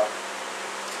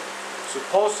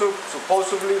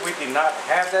 supposedly we did not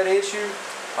have that issue.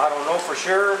 I don't know for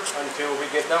sure until we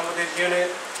get done with this unit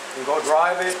and go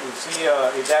drive it and see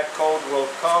if that code will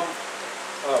pop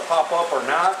up or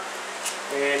not.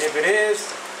 And if it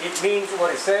is, it means what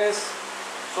it says.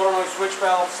 Solenoid switch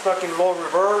valve stuck in low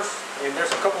reverse, and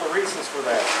there's a couple of reasons for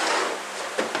that.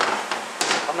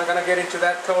 I'm not going to get into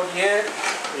that code yet.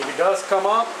 If it does come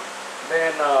up,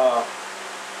 then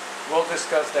we'll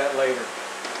discuss that later.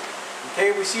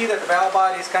 Okay, we see that the valve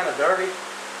body is kind of dirty.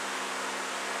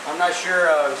 I'm not sure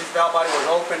if this valve body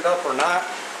was opened up or not,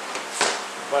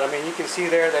 but I mean, you can see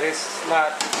there that it's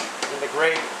not in the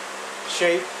great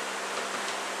shape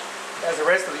as the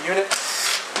rest of the unit.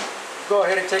 Go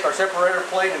ahead and take our separator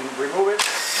plate and remove it.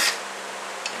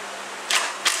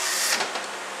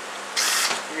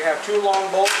 You have two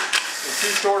long bolts and two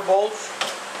short bolts.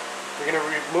 You're going to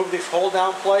remove this hold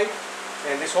down plate,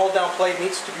 and this hold down plate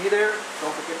needs to be there.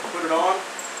 Don't forget to put it on.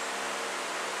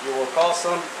 You will cause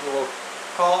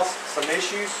some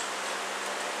issues.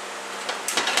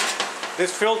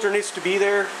 This filter needs to be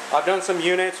there. I've done some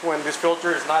units when this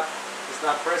filter is not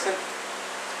present.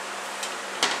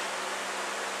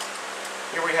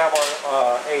 Here we have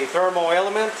a thermal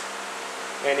element,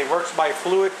 and it works by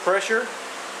fluid pressure,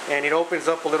 and it opens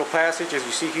up a little passage, as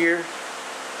you see here.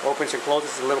 Opens and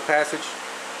closes a little passage.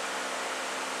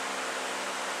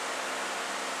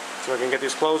 So I can get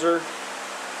this closer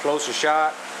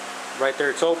shot. Right there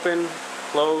it's open,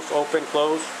 close, open,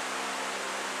 close.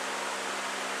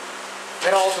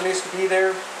 That also needs to be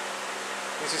there.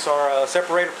 This is our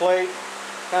separator plate.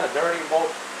 Kind of dirty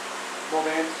both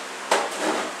ends.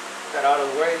 That out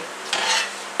of the way.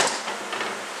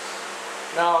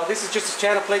 Now this is just a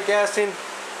channel plate casting.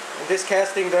 In this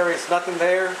casting there is nothing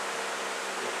there.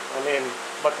 I mean,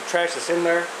 but the trash is in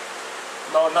there.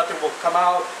 No, nothing will come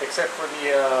out except for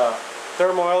the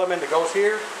thermal element that goes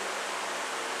here.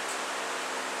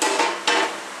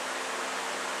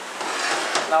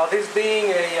 Now this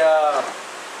being a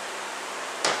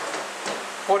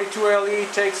 42 LE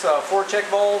takes 4 check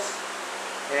valves,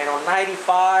 and on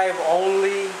 95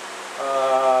 only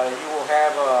you will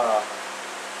have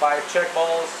 5 check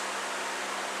valves.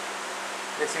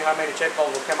 Let's see how many check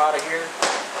valves will come out of here.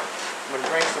 I'm going to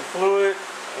drain some fluid,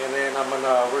 and then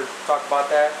we'll talk about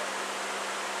that.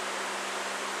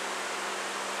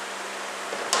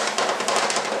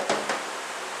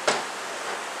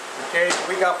 Okay, so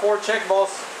we got 4 check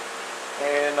valves,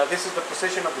 and this is the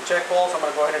position of the check valves. I'm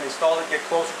going to go ahead and install it, get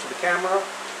closer to the camera,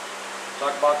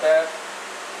 talk about that.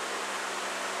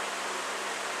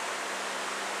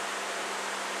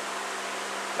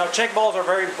 Now check valves are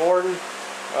very important.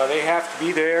 They have to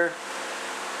be there.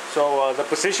 So the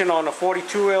position on the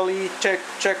 42 LE check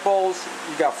valves,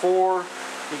 you got 4,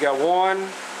 you got 1,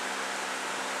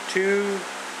 2,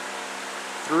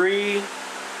 3,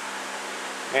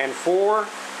 and 4.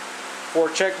 4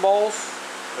 check valves.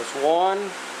 That's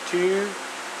 1, 2,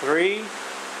 3,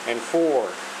 and 4.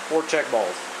 4 check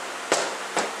valves.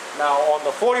 Now on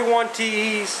the 41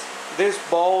 TEs, this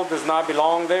bulb does not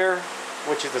belong there,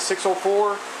 which is the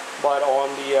 604. But on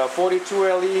the 42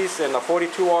 LEs and the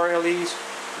 42 RLEs,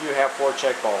 you have 4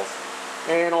 check valves.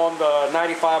 And on the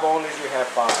 95 onlys, you have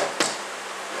 5.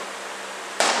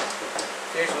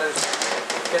 Okay, so let's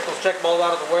get those check valves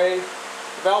out of the way.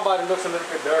 The valve body looks a little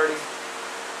bit dirty.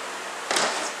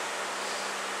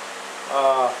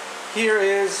 Here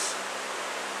is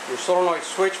your solenoid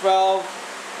switch valve,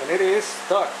 and it is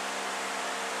stuck.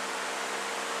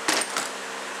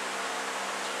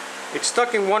 It's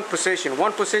stuck in one position.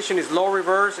 One position is low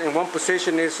reverse, and one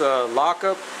position is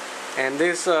lockup. And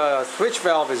this switch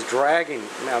valve is dragging.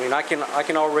 I mean, I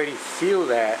can already feel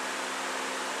that.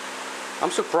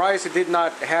 I'm surprised it did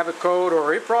not have a code,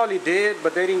 or it probably did,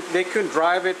 but they couldn't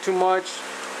drive it too much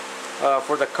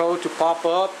for the code to pop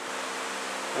up.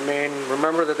 I mean,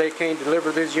 remember that they can't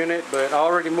deliver this unit, but I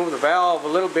already moved the valve a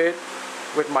little bit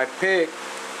with my pick,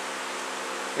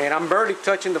 and I'm barely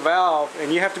touching the valve.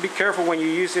 And you have to be careful when you're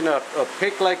using a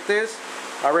pick like this.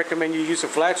 I recommend you use a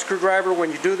flat screwdriver when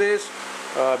you do this,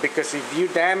 because if you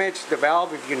damage the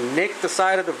valve, if you nick the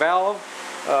side of the valve,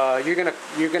 you're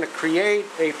gonna create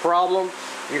a problem.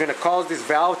 You're gonna cause this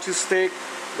valve to stick.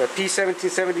 The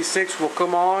P1776 will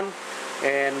come on,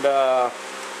 and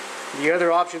the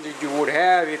other option that you would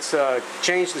have is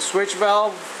change the switch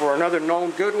valve for another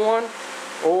known good one,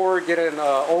 or get an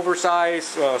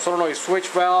oversized solenoid switch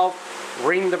valve,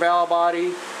 ring the valve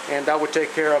body, and that would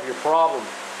take care of your problem.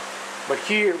 But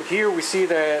here we see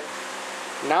that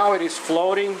now it is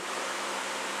floating.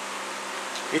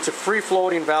 It's a free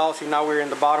floating valve. See, now we're in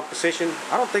the bottom position.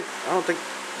 I don't think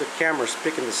the camera's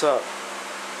picking this up.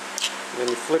 Let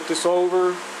me flip this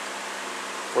over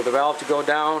for the valve to go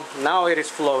down. Now it is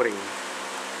floating.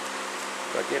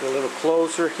 If I get a little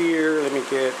closer here, let me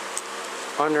get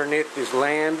underneath this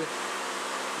land,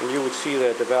 and you would see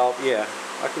that the valve, yeah,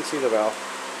 I can see the valve.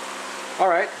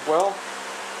 Alright, well,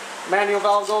 manual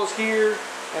valve goes here,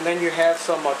 and then you have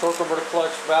some torque converter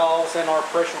clutch valves and our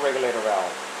pressure regulator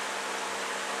valve.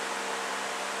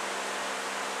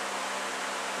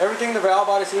 Everything in the valve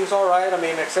body seems alright, I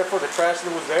mean, except for the trash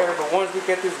that was there, but once we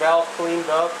get this valve cleaned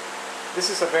up, this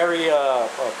is a very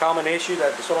common issue,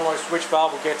 that the solenoid switch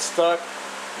valve will get stuck.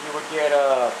 You would get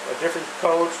a different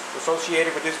codes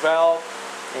associated with this valve,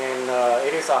 and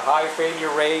it is a high failure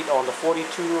rate on the 42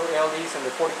 LEs and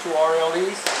the 42R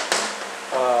LEs.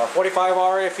 45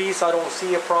 RFEs, I don't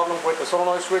see a problem with the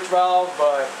solenoid switch valve,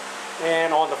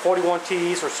 and on the 41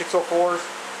 TEs or 604s,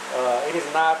 it is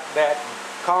not that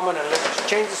common unless you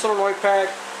change the solenoid pack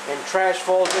and trash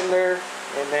falls in there,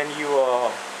 and then you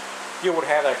would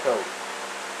have that code.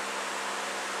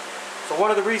 So one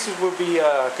of the reasons would be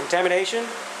contamination.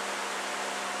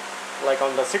 Like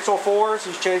on the 604s,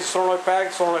 you change the solenoid pack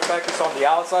is on the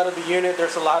outside of the unit.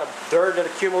 There's a lot of dirt that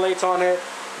accumulates on it.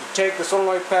 You take the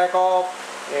solenoid pack off,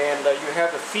 and you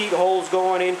have the feed holes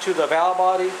going into the valve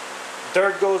body.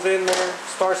 Dirt goes in there,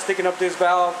 starts sticking up this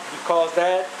valve. Because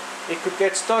that, it could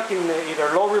get stuck in either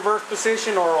low reverse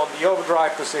position or on the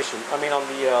overdrive position. I mean on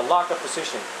the lockup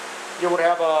position. You would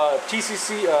have a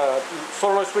TCC,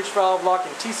 solenoid switch valve locked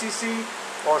in TCC,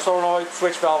 or solenoid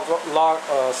switch valve lock,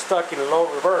 stuck in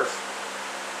low reverse.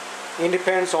 It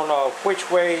depends on which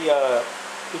way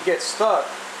it gets stuck.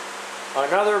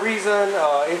 Another reason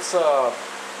it's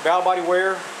valve body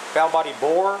wear, valve body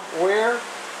bore wear,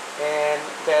 and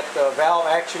that the valve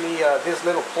actually, these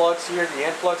little plugs here, the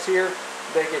end plugs here,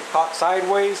 they get caught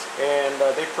sideways, and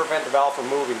they prevent the valve from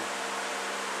moving.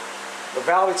 The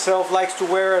valve itself likes to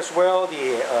wear as well.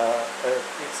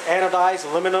 It's anodized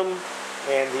aluminum,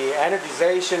 and the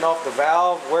anodization of the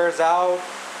valve wears out.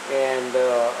 And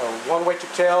one way to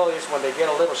tell is when they get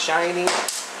a little shiny.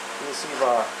 Let me see if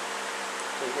I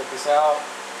can get this out.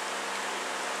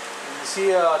 You see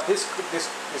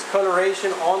this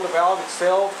coloration on the valve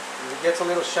itself. It gets a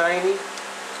little shiny.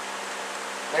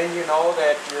 Then you know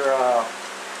that your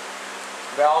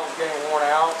valve is getting worn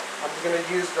out. I'm just going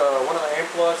to use one of the M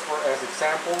Plus as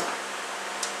example.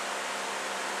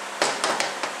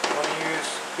 I'm going to use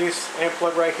this M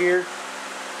plug right here.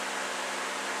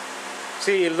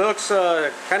 See, it looks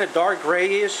kind of dark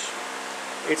grayish.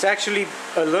 It's actually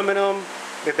aluminum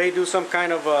that they do some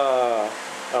kind of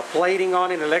plating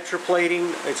on it,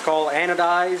 electroplating. It's called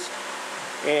anodized.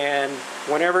 And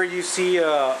whenever you see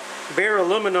bare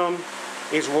aluminum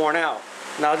is worn out.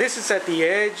 Now this is at the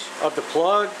edge of the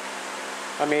plug.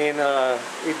 I mean,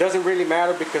 it doesn't really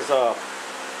matter because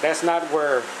that's not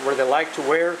where they like to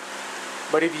wear.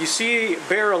 But if you see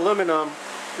bare aluminum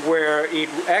where it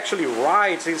actually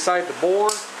rides inside the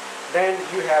bore, then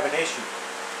you have an issue.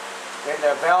 And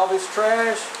that valve is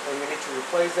trash, and you need to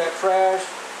replace that trash.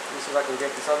 Let me see if I can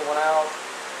get this other one out.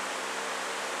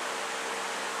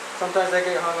 Sometimes they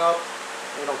get hung up,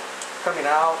 you know, coming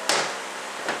out.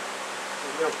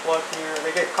 This little plug here,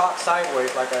 they get caught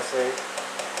sideways, like I say.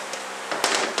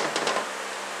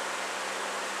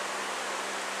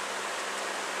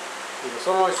 The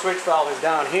solenoid switch valve is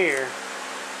down here,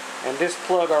 and this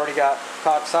plug already got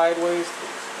caught sideways.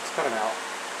 It's coming out.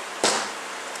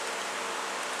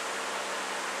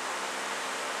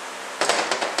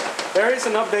 There is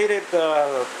an updated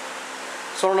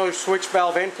solenoid switch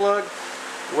valve end plug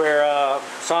where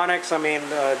Sonics, I mean,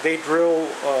 they drill,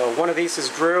 one of these is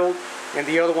drilled and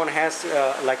the other one has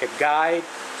like a guide,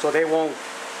 so they won't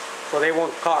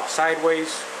cock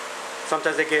sideways.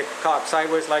 Sometimes they get cocked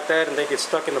sideways like that and they get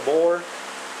stuck in the bore.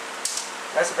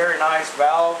 That's a very nice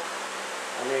valve.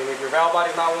 I mean, if your valve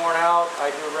body's not worn out, I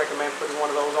do recommend putting one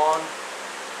of those on.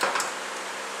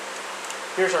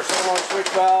 Here's our solenoid switch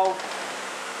valve.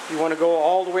 You want to go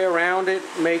all the way around it.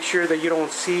 Make sure that you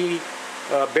don't see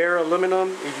bare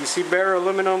aluminum. If you see bare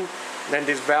aluminum, then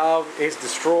this valve is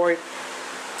destroyed.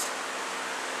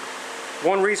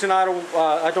 One reason I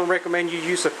don't recommend you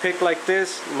use a pick like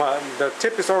this, the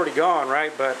tip is already gone,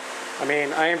 right? But I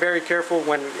mean, I am very careful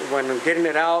when getting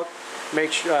it out.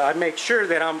 I make sure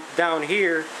that I'm down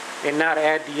here and not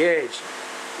at the edge.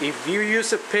 If you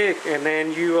use a pick and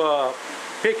then you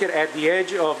pick it at the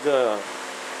edge of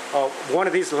one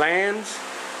of these lands,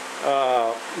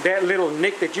 that little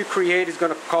nick that you create is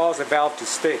going to cause a valve to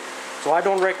stick. So I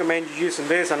don't recommend you using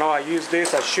this. I know I used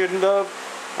this, I shouldn't have.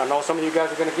 I know some of you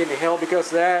guys are going to get me hell because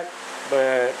of that,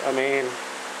 but I mean,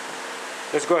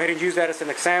 let's go ahead and use that as an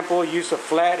example. Use a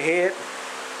flat head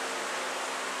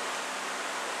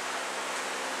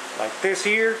like this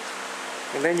here,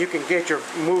 and then you can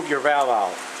move your valve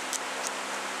out.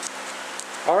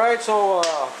 Alright, so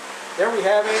there we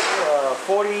have it,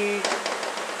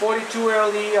 42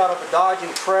 LE out of the Dodge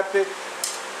Intrepid.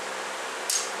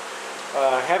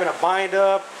 Having a bind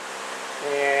up,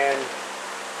 and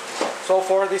so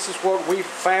far this is what we've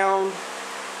found.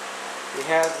 We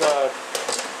have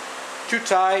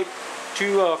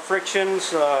two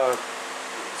frictions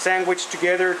sandwiched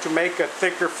together to make a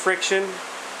thicker friction,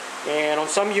 and on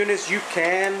some units you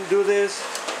can do this,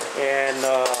 and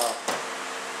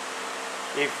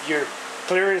if your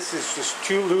clearance is just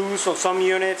too loose on some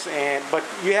units, but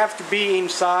you have to be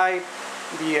inside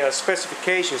the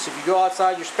specifications. If you go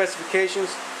outside your specifications,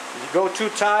 if you go too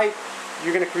tight,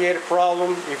 you're going to create a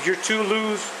problem. If you're too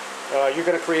loose, you're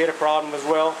going to create a problem as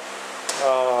well.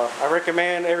 I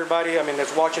recommend everybody, I mean,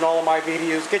 that's watching all of my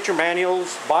videos, get your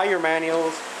manuals, buy your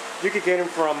manuals. You could get them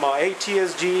from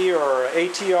ATSG or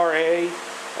ATRA.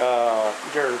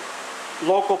 Your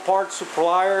local parts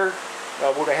supplier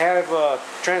would have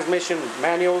transmission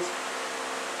manuals.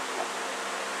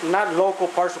 Not local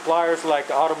part suppliers like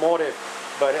automotive,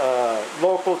 but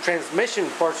local transmission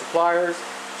part suppliers.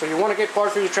 So you want to get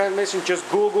parts for your transmission, just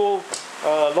Google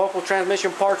local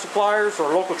transmission part suppliers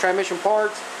or local transmission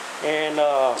parts, and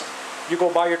you go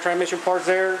buy your transmission parts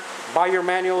there, buy your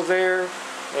manuals there,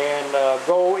 and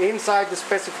go inside the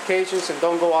specifications and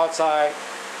don't go outside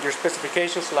your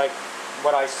specifications like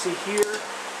what I see here,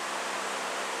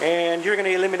 and you're going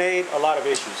to eliminate a lot of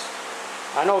issues.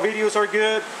 I know videos are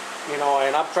good, you know,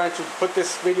 and I'm trying to put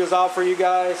these videos out for you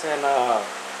guys, and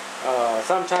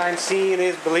sometimes seeing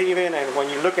is believing, and when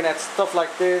you're looking at stuff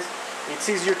like this, it's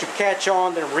easier to catch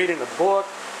on than reading a book.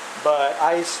 But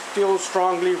I still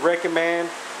strongly recommend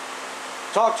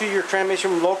talk to your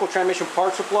local transmission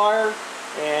part supplier,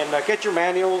 and get your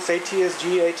manuals,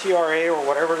 ATSG, ATRA, or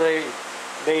whatever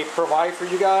they provide for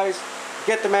you guys.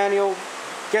 Get the manual,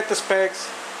 get the specs,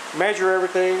 measure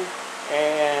everything.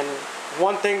 And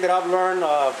one thing that I've learned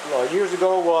years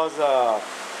ago was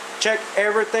check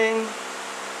everything,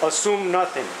 assume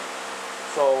nothing.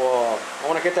 So I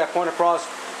want to get that point across.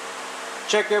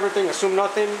 Check everything, assume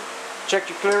nothing. Check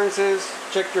your clearances,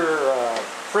 check your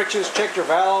frictions, check your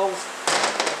valves,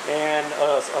 and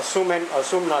assume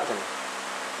nothing.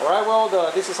 Alright, well,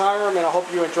 this is Hiram, and I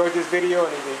hope you enjoyed this video,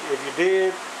 and if you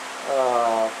did,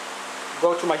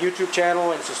 go to my YouTube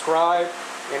channel and subscribe,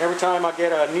 and every time I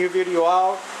get a new video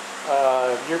out,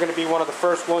 you're going to be one of the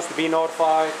first ones to be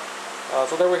notified.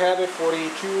 So there we have it,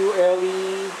 42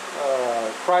 LE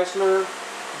Chrysler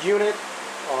unit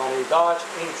on a Dodge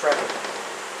Intrepid.